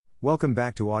Welcome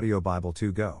back to Audio Bible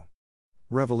 2 Go.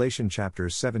 Revelation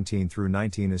chapters 17 through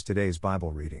 19 is today's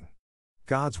Bible reading.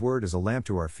 God's Word is a lamp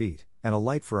to our feet, and a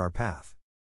light for our path.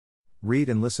 Read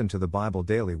and listen to the Bible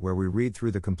daily, where we read through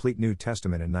the complete New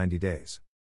Testament in 90 days.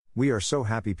 We are so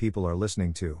happy people are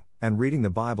listening to, and reading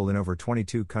the Bible in over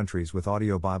 22 countries with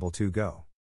Audio Bible 2 Go.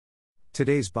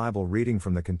 Today's Bible reading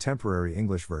from the Contemporary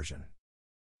English Version.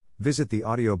 Visit the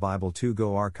Audio Bible 2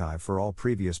 Go archive for all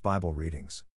previous Bible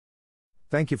readings.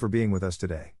 Thank you for being with us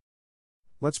today.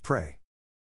 Let's pray.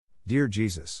 Dear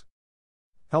Jesus,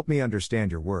 help me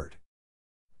understand your word.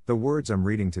 The words I'm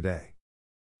reading today.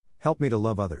 Help me to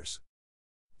love others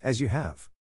as you have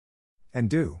and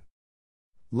do.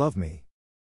 Love me.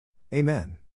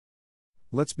 Amen.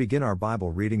 Let's begin our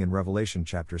Bible reading in Revelation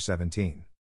chapter 17.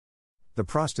 The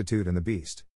prostitute and the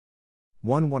beast.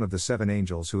 One of the 7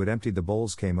 angels who had emptied the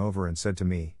bowls came over and said to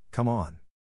me, "Come on.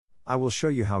 I will show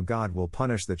you how God will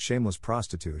punish that shameless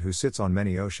prostitute who sits on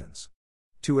many oceans.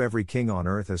 2 Every king on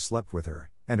earth has slept with her,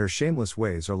 and her shameless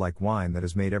ways are like wine that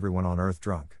has made everyone on earth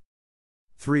drunk."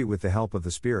 3 With the help of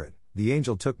the Spirit, the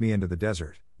angel took me into the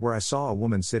desert, where I saw a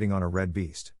woman sitting on a red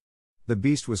beast. The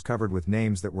beast was covered with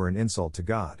names that were an insult to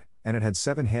God, and it had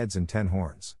 7 heads and 10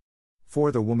 horns.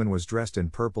 4 The woman was dressed in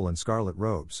purple and scarlet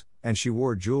robes, and she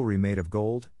wore jewelry made of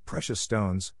gold, precious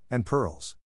stones, and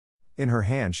pearls. In her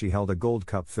hand she held a gold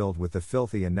cup filled with the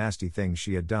filthy and nasty things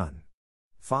she had done.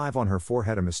 5 On her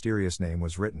forehead a mysterious name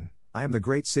was written, "I am the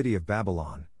great city of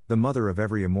Babylon, the mother of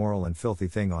every immoral and filthy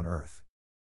thing on earth."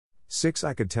 6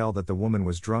 I could tell that the woman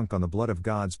was drunk on the blood of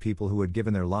God's people who had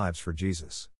given their lives for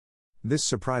Jesus. This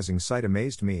surprising sight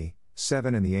amazed me.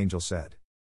 7 And the angel said,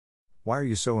 "Why are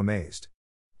you so amazed?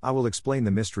 I will explain the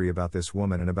mystery about this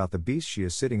woman and about the beast she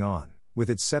is sitting on, with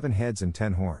its 7 heads and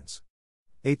 10 horns.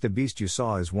 8 The beast you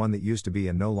saw is one that used to be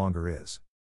and no longer is.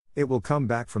 It will come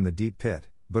back from the deep pit,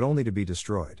 but only to be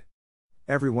destroyed.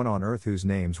 Everyone on earth whose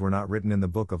names were not written in the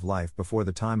book of life before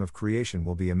the time of creation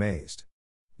will be amazed.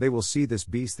 They will see this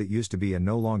beast that used to be and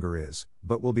no longer is,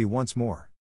 but will be once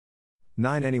more."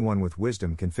 9 Anyone with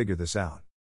wisdom can figure this out.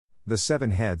 The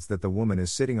 7 heads that the woman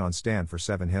is sitting on stand for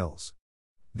 7 hills.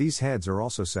 These heads are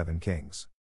also 7 kings.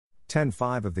 10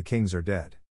 5 of the kings are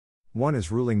dead. One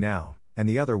is ruling now, and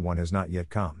the other one has not yet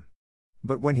come.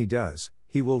 But when he does,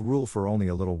 he will rule for only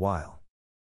a little while.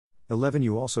 11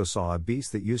 You also saw a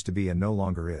beast that used to be and no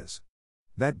longer is.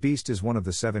 That beast is one of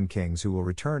the 7 kings who will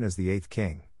return as the 8th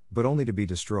king, but only to be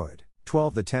destroyed.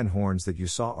 12 The 10 horns that you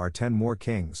saw are 10 more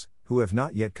kings, who have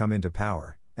not yet come into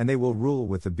power, and they will rule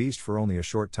with the beast for only a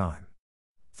short time.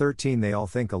 13 They all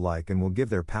think alike and will give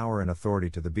their power and authority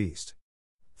to the beast.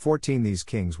 14 These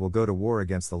kings will go to war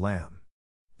against the Lamb.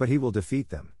 But he will defeat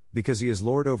them, because he is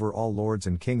Lord over all lords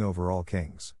and King over all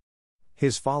kings.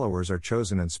 His followers are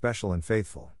chosen and special and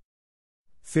faithful.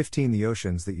 15 The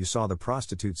oceans that you saw the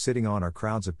prostitute sitting on are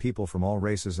crowds of people from all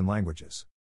races and languages.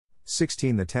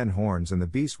 16 The 10 horns and the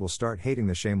beast will start hating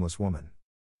the shameless woman.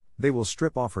 They will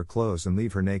strip off her clothes and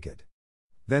leave her naked.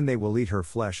 Then they will eat her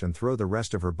flesh and throw the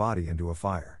rest of her body into a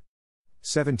fire.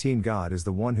 17 God is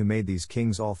the one who made these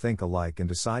kings all think alike and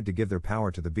decide to give their power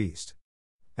to the beast.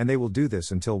 And they will do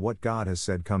this until what God has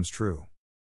said comes true.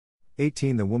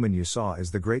 18 The woman you saw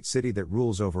is the great city that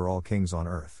rules over all kings on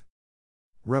earth.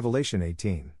 Revelation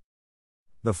 18.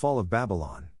 The fall of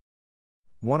Babylon.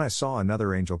 1 I saw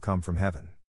another angel come from heaven.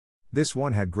 This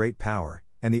one had great power,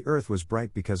 and the earth was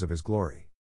bright because of his glory.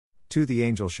 2 The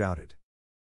angel shouted,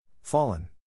 "Fallen!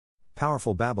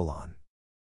 Powerful Babylon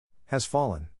has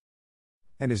fallen,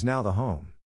 and is now the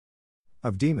home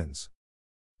of demons.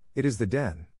 It is the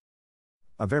den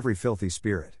of every filthy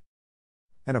spirit,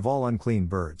 and of all unclean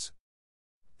birds,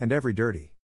 and every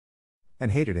dirty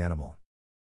and hated animal.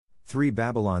 3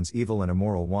 Babylon's evil and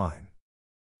immoral wine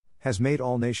has made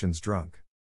all nations drunk.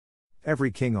 Every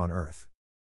king on earth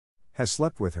has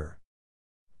slept with her,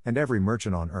 and every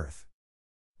merchant on earth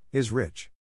is rich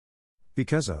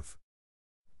because of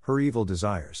her evil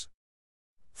desires."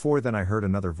 4 Then I heard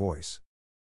another voice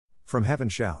from heaven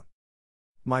shout,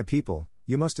 "My people,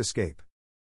 you must escape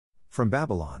from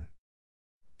Babylon.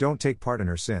 Don't take part in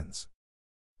her sins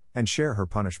and share her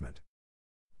punishment.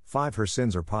 5 Her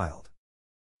sins are piled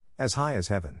as high as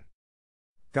heaven.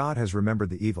 God has remembered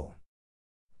the evil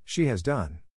she has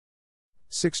done.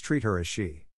 6 Treat her as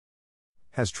she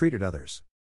has treated others.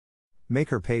 Make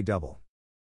her pay double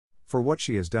for what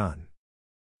she has done.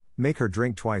 Make her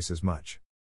drink twice as much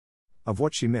of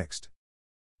what she mixed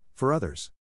for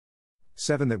others.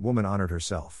 7 That woman honored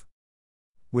herself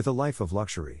with a life of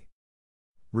luxury.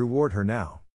 Reward her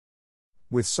now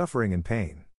with suffering and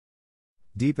pain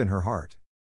deep in her heart.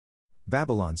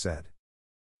 Babylon said,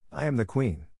 "I am the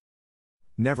queen.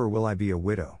 Never will I be a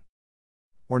widow.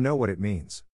 or know what it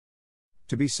means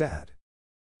to be sad.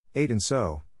 8 And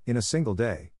so, in a single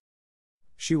day,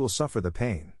 she will suffer the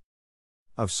pain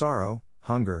of sorrow,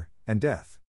 hunger, and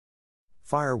death.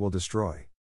 Fire will destroy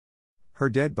her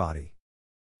dead body,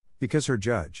 because her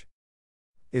judge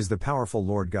is the powerful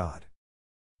Lord God.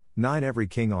 9 Every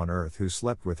king on earth who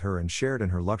slept with her and shared in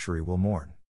her luxury will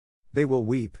mourn. They will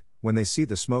weep when they see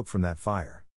the smoke from that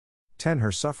fire. 10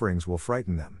 Her sufferings will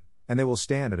frighten them, and they will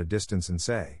stand at a distance and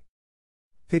say,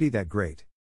 Pity that great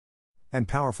and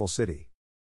powerful city.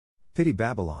 Pity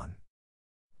Babylon.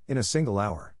 In a single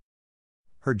hour,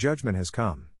 her judgment has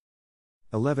come.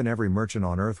 11 Every merchant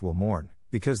on earth will mourn,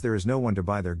 because there is no one to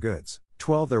buy their goods.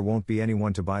 12 There won't be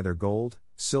anyone to buy their gold,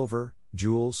 silver,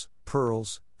 jewels,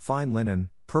 pearls, fine linen,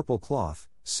 purple cloth,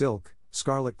 silk,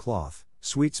 scarlet cloth,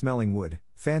 sweet-smelling wood,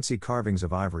 fancy carvings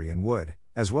of ivory and wood,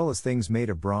 as well as things made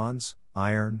of bronze,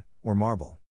 iron, or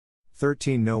marble.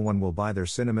 13 No one will buy their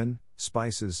cinnamon,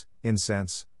 spices,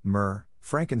 incense, myrrh,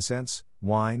 frankincense,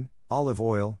 wine, olive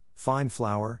oil, fine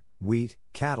flour, wheat,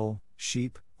 cattle,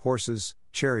 sheep, horses,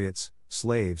 chariots,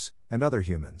 slaves, and other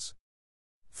humans.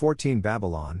 14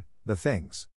 Babylon, the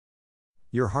things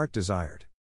your heart desired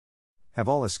have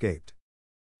all escaped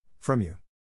from you.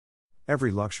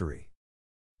 Every luxury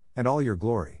and all your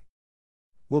glory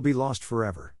will be lost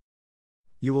forever.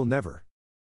 You will never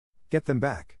get them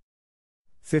back.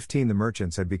 15 The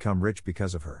merchants had become rich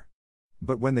because of her.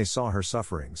 But when they saw her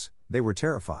sufferings, they were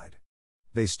terrified.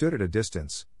 They stood at a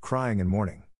distance, crying and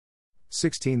mourning.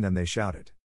 16 Then they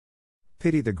shouted,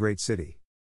 Pity the great city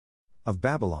of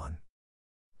Babylon.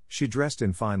 She dressed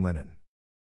in fine linen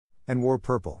and wore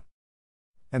purple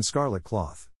and scarlet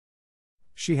cloth.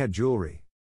 She had jewelry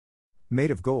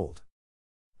made of gold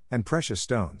and precious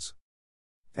stones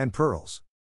and pearls.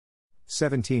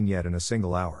 17 Yet in a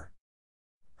single hour,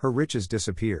 her riches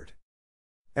disappeared.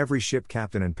 Every ship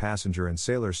captain and passenger and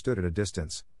sailor stood at a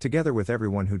distance, together with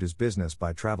everyone who does business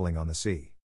by traveling on the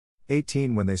sea.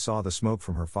 18 When they saw the smoke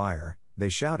from her fire, they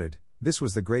shouted, This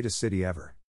was the greatest city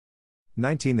ever.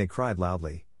 19 They cried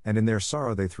loudly, and in their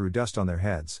sorrow they threw dust on their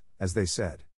heads, as they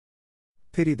said,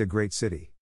 Pity the great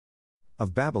city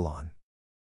of Babylon.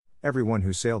 Everyone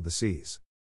who sailed the seas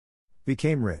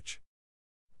became rich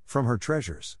from her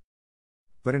treasures.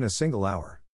 But in a single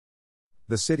hour,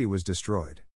 the city was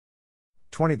destroyed.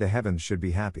 20 The heavens should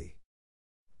be happy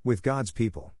with God's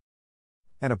people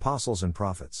and apostles and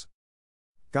prophets.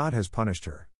 God has punished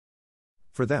her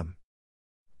for them.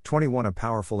 21 A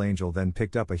powerful angel then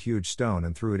picked up a huge stone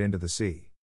and threw it into the sea.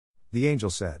 The angel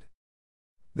said,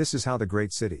 This is how the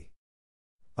great city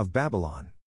of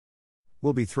Babylon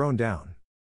will be thrown down,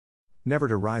 never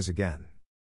to rise again.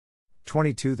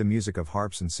 22 The music of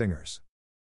harps and singers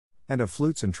and of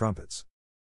flutes and trumpets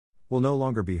will no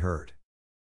longer be heard.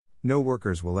 No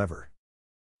workers will ever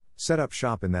set up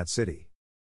shop in that city.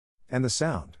 And the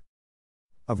sound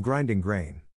of grinding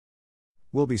grain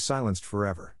will be silenced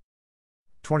forever.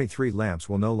 23 Lamps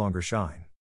will no longer shine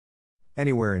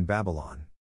anywhere in Babylon.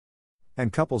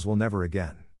 And couples will never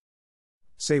again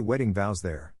say wedding vows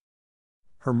there.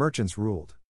 Her merchants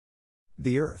ruled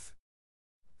the earth,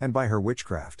 and by her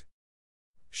witchcraft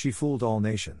she fooled all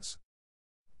nations.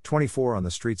 24 On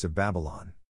the streets of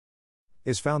Babylon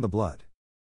is found the blood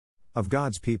of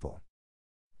God's people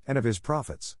and of his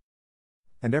prophets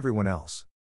and everyone else.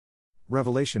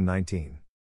 Revelation 19.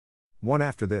 1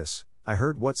 After this, I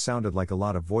heard what sounded like a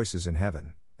lot of voices in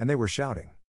heaven, and they were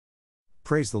shouting,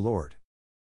 Praise the Lord!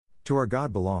 To our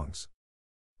God belongs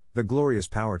the glorious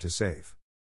power to save.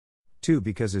 2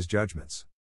 Because his judgments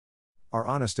are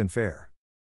honest and fair.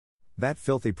 That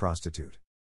filthy prostitute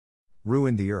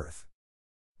ruined the earth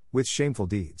with shameful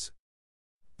deeds.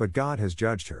 But God has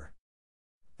judged her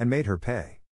and made her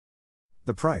pay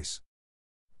the price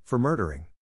for murdering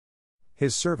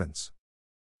his servants.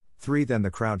 3 Then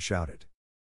the crowd shouted,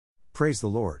 Praise the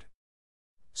Lord!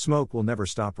 Smoke will never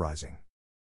stop rising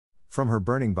from her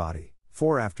burning body.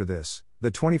 4 After this,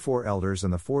 the 24 elders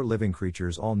and the 4 living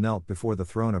creatures all knelt before the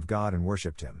throne of God and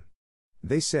worshipped him.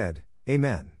 They said,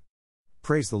 Amen.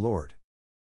 Praise the Lord.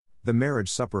 The marriage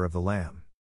supper of the Lamb.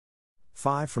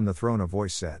 5 From the throne a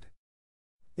voice said,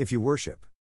 If you worship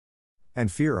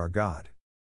and fear our God,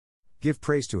 give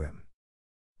praise to him,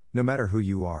 no matter who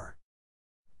you are.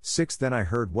 6 Then I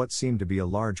heard what seemed to be a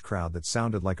large crowd that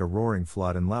sounded like a roaring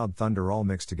flood and loud thunder all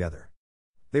mixed together.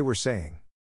 They were saying,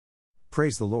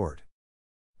 Praise the Lord!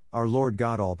 Our Lord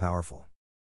God all-powerful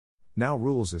now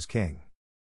rules as King.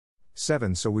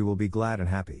 7 So we will be glad and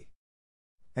happy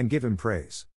and give him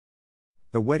praise.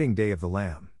 The wedding day of the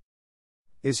Lamb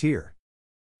is here,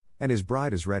 and his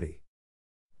bride is ready.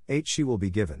 8 She will be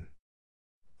given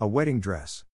a wedding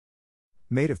dress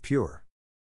made of pure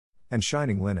and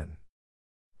shining linen.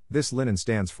 This linen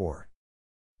stands for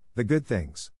the good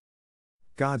things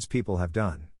God's people have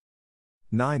done.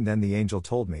 9 Then the angel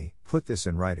told me, put this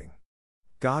in writing.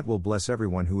 God will bless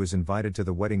everyone who is invited to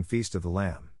the wedding feast of the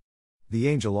Lamb. The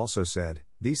angel also said,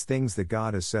 these things that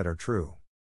God has said are true.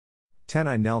 10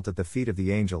 I knelt at the feet of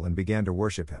the angel and began to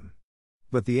worship him.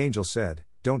 But the angel said,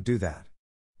 don't do that.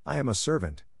 I am a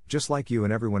servant, just like you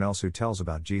and everyone else who tells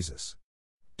about Jesus.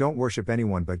 Don't worship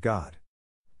anyone but God.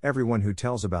 Everyone who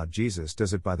tells about Jesus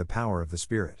does it by the power of the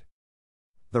Spirit.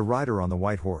 The rider on the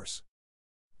white horse.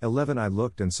 11 I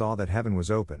looked and saw that heaven was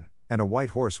open, and a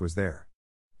white horse was there.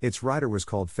 Its rider was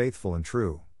called Faithful and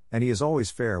True, and he is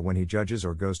always fair when he judges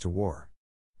or goes to war.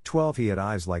 12 He had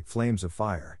eyes like flames of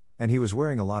fire, and he was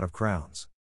wearing a lot of crowns.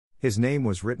 His name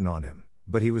was written on him,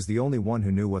 but he was the only one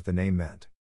who knew what the name meant.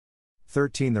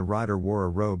 13 The rider wore a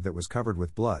robe that was covered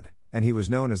with blood, and he was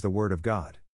known as the Word of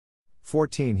God.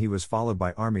 14 He was followed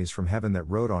by armies from heaven that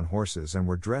rode on horses and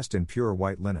were dressed in pure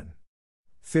white linen.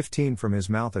 15 From his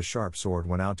mouth a sharp sword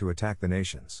went out to attack the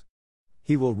nations.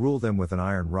 He will rule them with an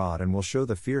iron rod and will show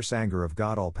the fierce anger of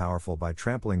God all-powerful by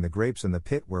trampling the grapes in the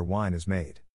pit where wine is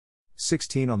made.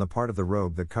 16 On the part of the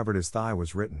robe that covered his thigh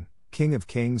was written, King of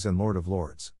Kings and Lord of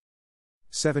Lords.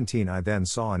 17 I then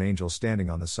saw an angel standing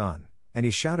on the sun, and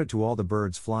he shouted to all the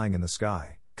birds flying in the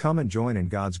sky, come and join in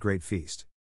God's great feast.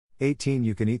 18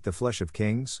 You can eat the flesh of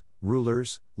kings,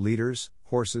 rulers, leaders,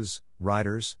 horses,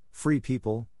 riders, free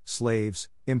people, slaves,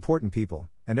 important people,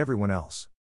 and everyone else.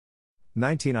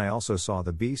 19 I also saw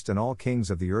the beast and all kings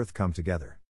of the earth come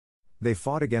together. They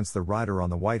fought against the rider on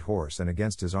the white horse and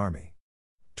against his army.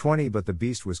 20 But the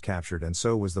beast was captured and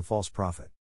so was the false prophet.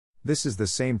 This is the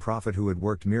same prophet who had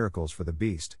worked miracles for the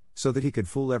beast, so that he could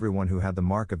fool everyone who had the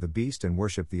mark of the beast and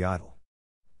worshipped the idol.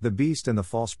 The beast and the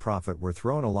false prophet were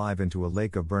thrown alive into a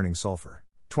lake of burning sulfur.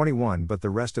 21 But the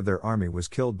rest of their army was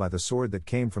killed by the sword that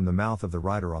came from the mouth of the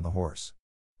rider on the horse.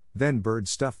 Then birds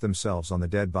stuffed themselves on the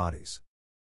dead bodies.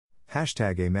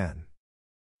 #Amen.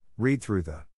 Read through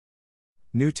the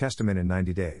New Testament in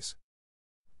 90 days.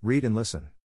 Read and listen.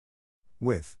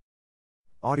 With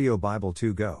Audio Bible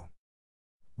 2 Go.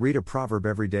 Read a proverb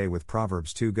every day with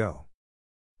Proverbs 2 Go.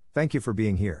 Thank you for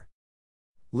being here.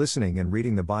 Listening and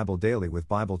reading the Bible daily with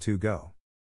Bible 2 Go.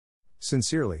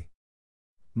 Sincerely,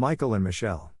 Michael and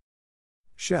Michelle.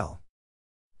 Shell.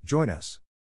 Join us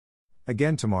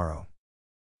again tomorrow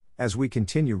as we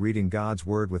continue reading God's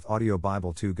Word with Audio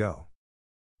Bible 2 Go.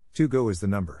 2 Go is the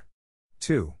number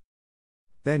 2.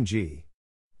 Then G.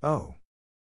 O.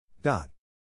 Dot.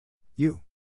 U.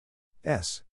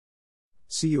 S.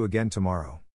 See you again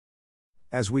tomorrow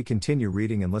as we continue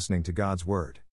reading and listening to God's Word.